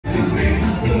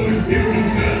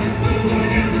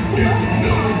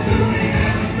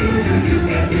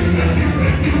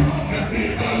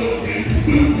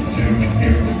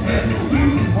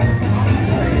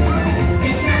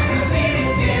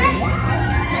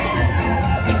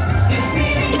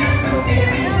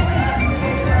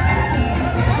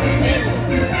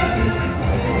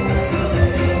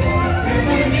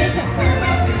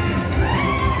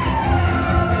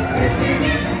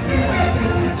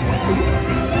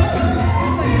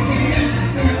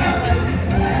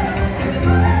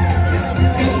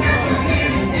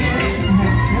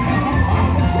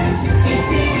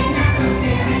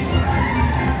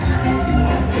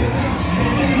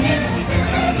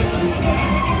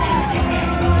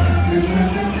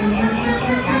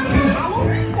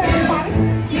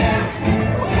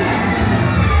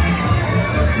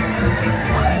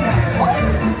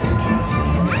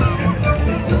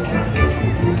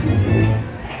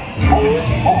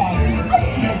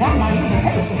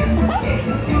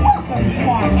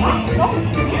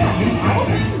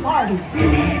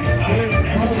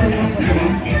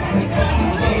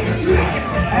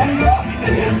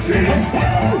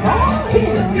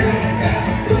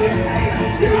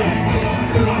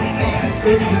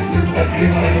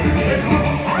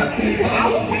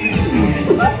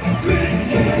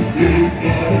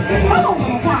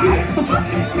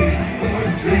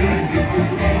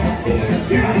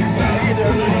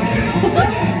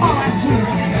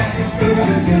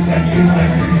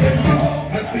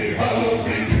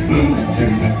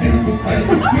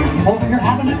Hope you're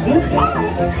having a good time.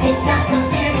 It's not so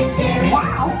very scary.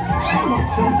 Wow, I'm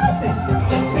not so nothing.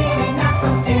 It's really not so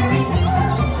scary.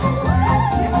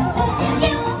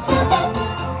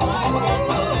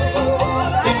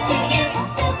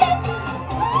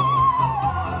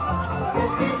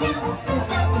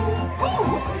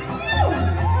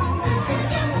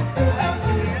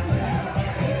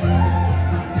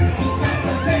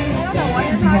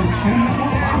 To you. To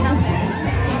you.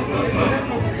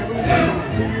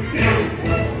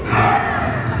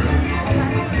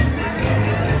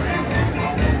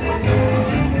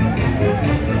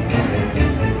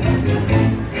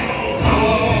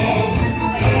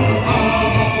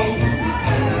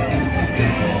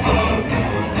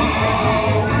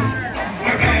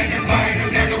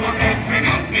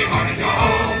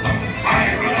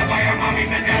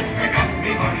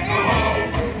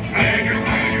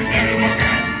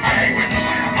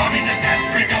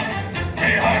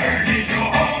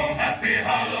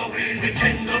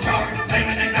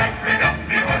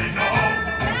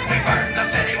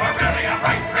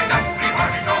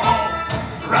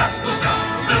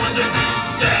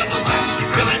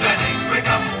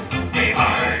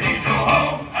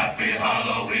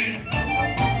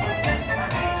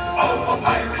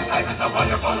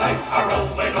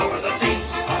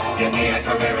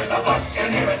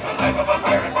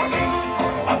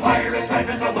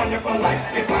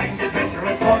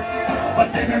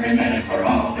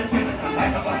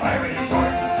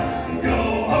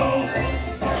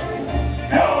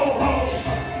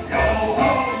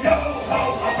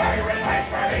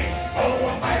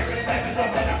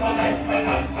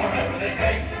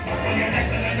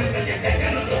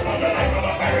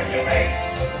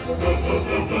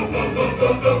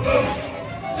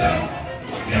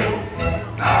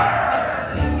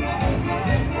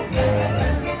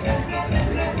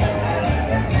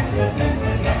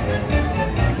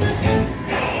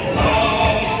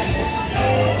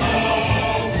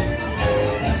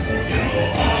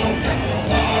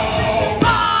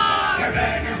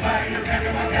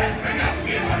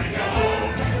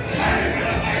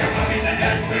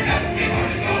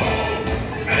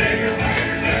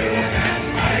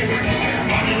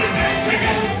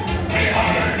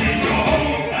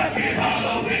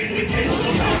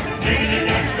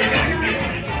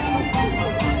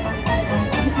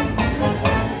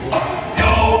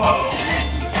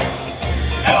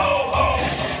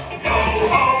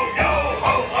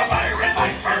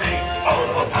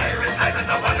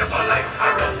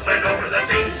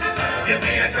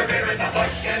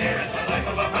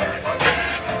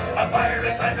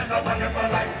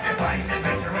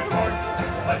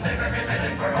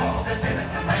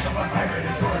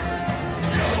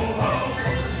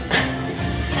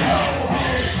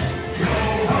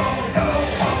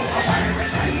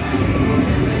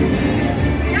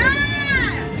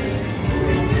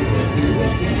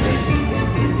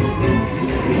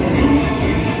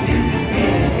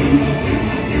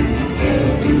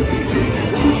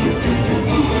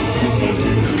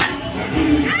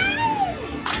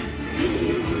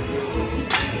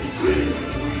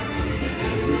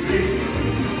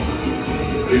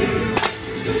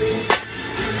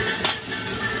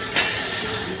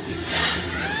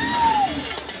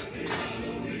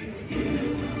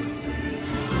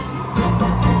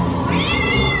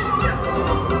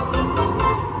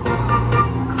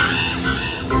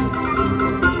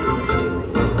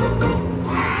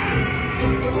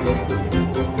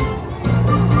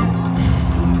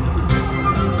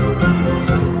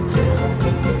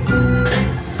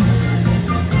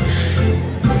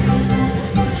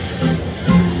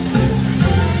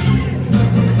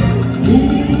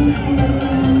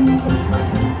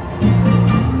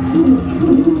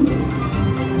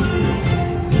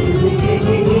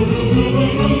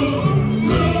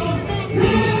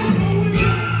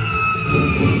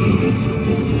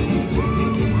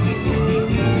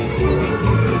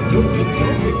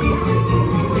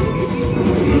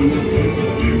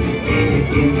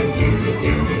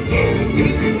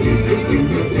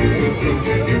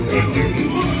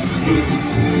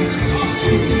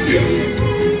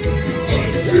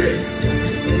 Yeah.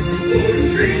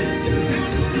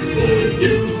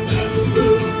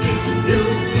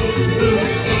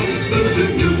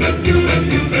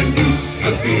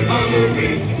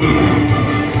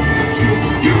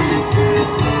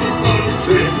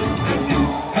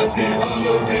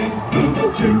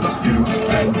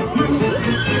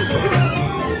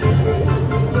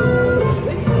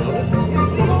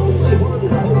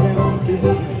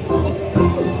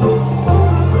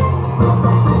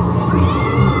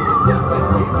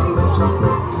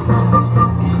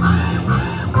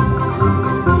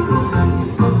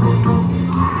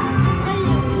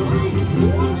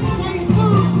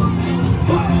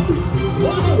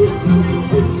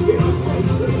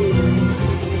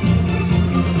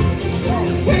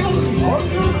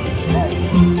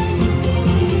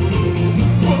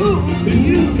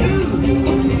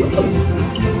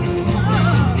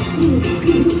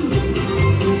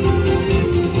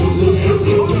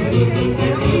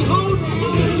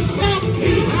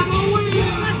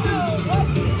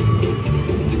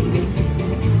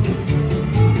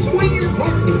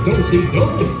 Don't see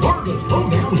those partners go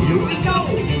down, here we go.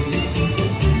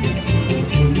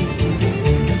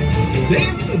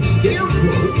 Dancing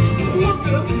scarecrows, look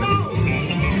at them go.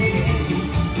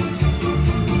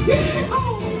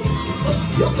 Yee-haw!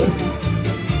 Look at them.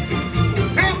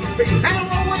 Happy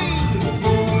Halloween!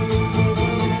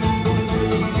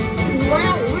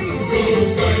 Well, we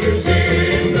Spiders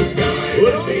in the sky.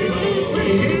 put on your favorite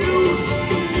shoes.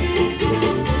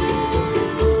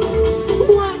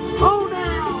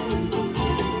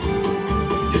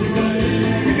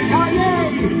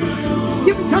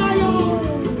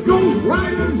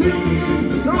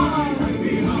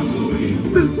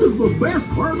 This is the best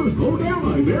harvest hoedown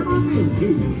I've ever been to.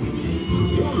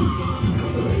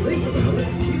 Think about it.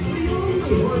 It's the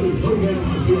only harvest hoedown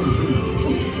I've been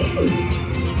to.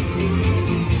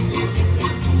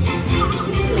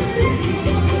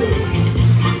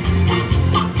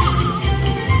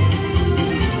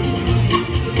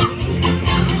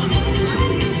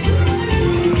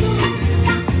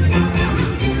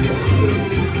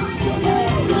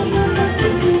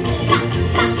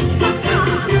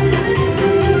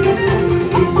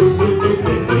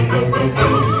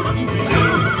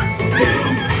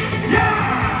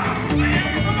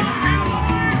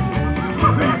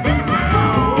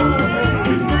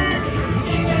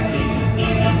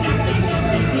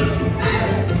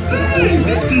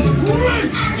 This is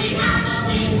great!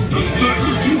 I'm starting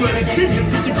to see why the kid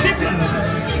gets such a kick out of it.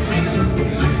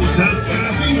 That's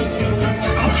happy.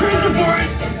 I'll trace it for it.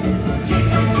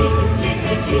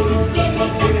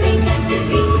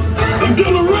 I'm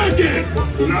gonna wreck it!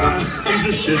 Nah, I'm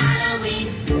just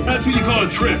kidding. That's what you call a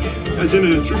trick, as in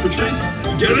a trick or trace.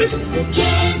 Get it?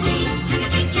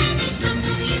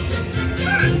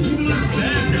 Hey, even us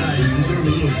bad guys deserve a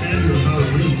little candy on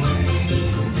Halloween.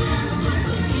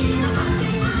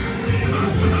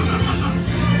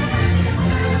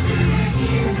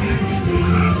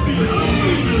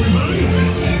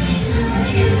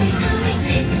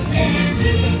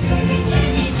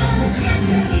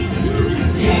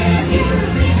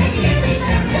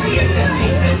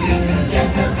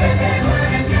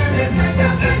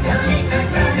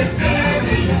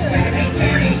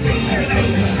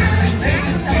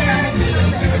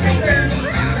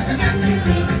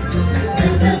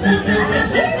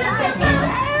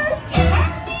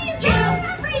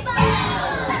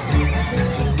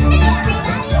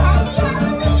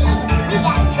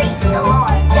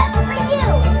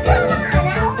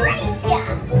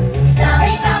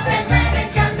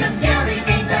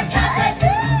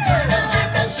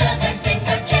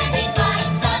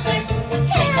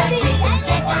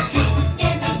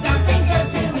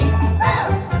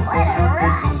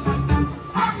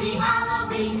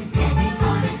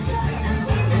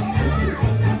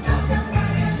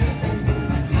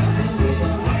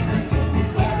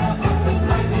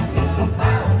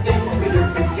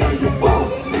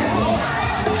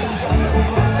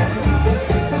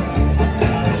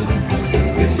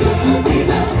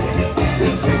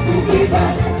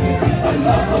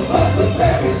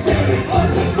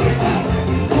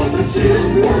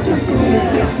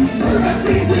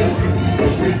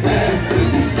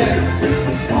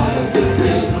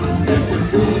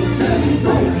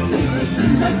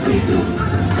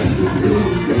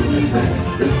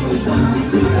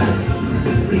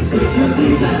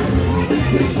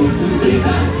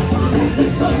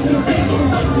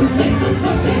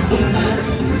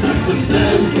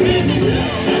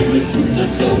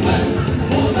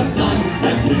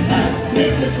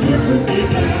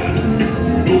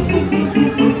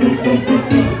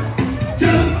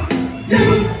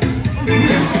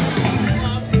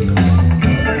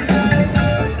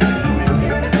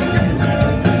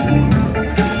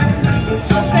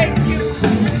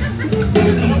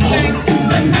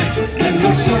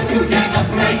 Sure to get a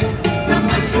fright.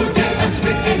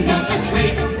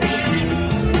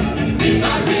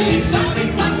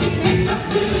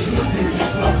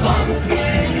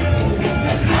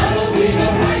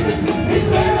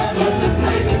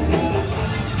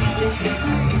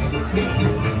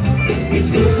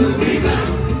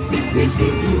 It's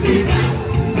good to be back.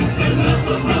 And laugh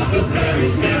about the very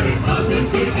scary fun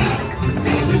that we had.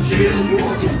 Cause the chill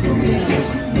water from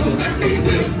yes, know that we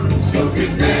will. So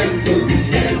prepare to be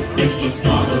scared. It's just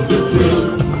part of the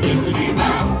drill. It's to be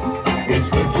back. It's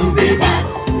good to be back.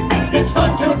 It's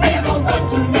fun to be the one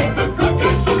to make the good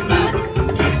guys so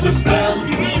mad. Cast the spells,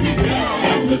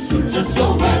 and the suits are so